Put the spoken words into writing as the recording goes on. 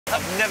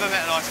I've never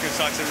met an ice cream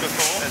scientist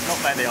before. There's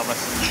not many of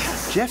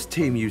us. Jeff's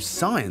team used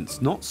science,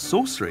 not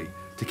sorcery,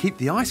 to keep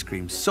the ice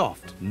cream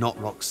soft, not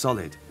rock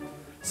solid.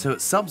 So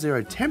at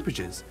sub-zero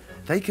temperatures,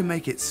 they can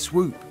make it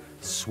swoop,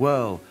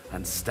 swirl,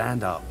 and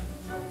stand up.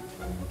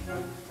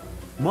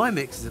 My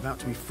mix is about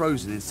to be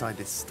frozen inside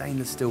this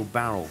stainless steel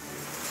barrel.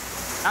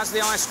 As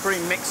the ice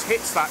cream mix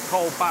hits that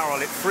cold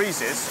barrel, it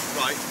freezes.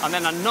 Right. And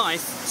then a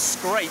knife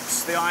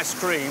scrapes the ice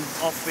cream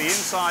off the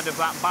inside of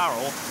that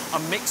barrel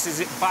and mixes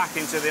it back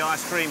into the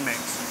ice cream mix.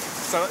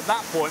 So at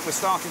that point, we're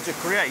starting to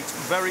create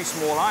very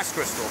small ice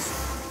crystals.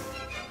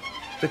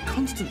 The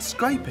constant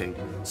scraping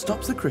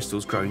stops the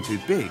crystals growing too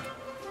big.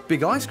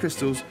 Big ice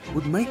crystals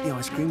would make the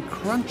ice cream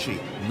crunchy,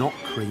 not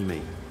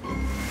creamy.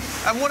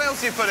 And what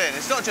else do you put in?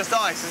 It's not just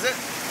ice, is it?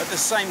 At the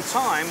same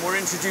time, we're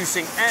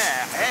introducing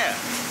air. Air?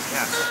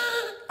 Yes.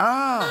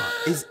 Ah,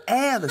 is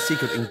air the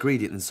secret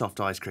ingredient in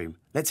soft ice cream?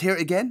 Let's hear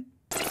it again.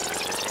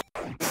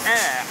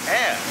 Air.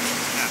 Air?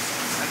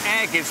 Yes. And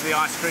air gives the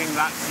ice cream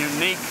that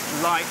unique,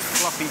 light,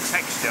 fluffy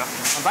texture.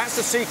 And that's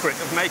the secret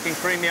of making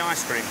creamy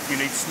ice cream. You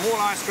need small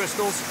ice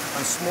crystals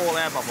and small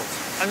air bubbles.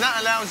 And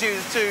that allows you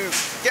to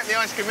get the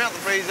ice cream out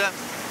the freezer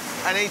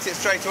and eat it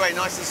straight away,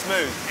 nice and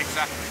smooth.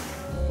 Exactly.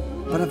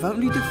 But I've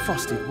only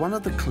defrosted one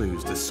of the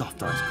clues to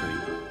soft ice cream.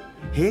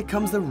 Here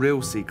comes the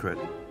real secret.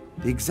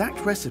 The exact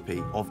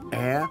recipe of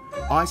air,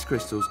 ice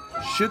crystals,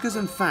 sugars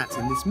and fats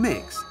in this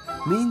mix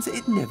means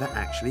it never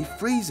actually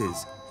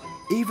freezes,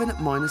 even at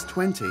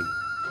 -20.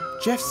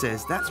 Jeff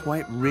says that's why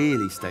it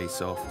really stays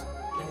soft.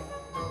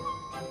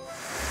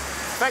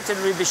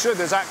 Effectively, the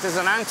sugars act as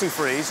an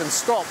antifreeze and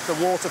stop the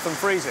water from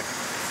freezing.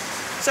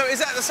 So is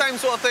that the same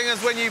sort of thing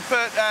as when you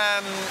put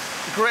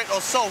grit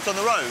or salt on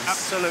the roads?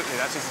 Absolutely,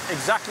 that's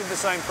exactly the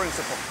same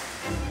principle.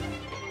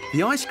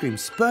 The ice cream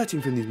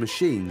spurting from these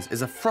machines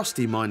is a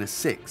frosty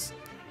 -6,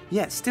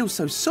 yet still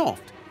so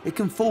soft it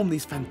can form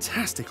these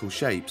fantastical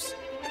shapes.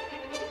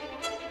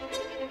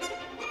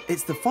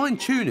 It's the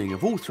fine-tuning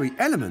of all three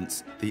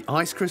elements, the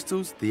ice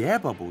crystals, the air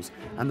bubbles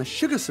and the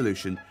sugar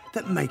solution,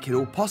 that make it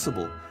all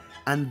possible.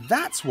 And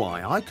that's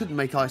why I couldn't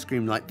make ice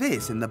cream like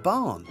this in the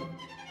barn.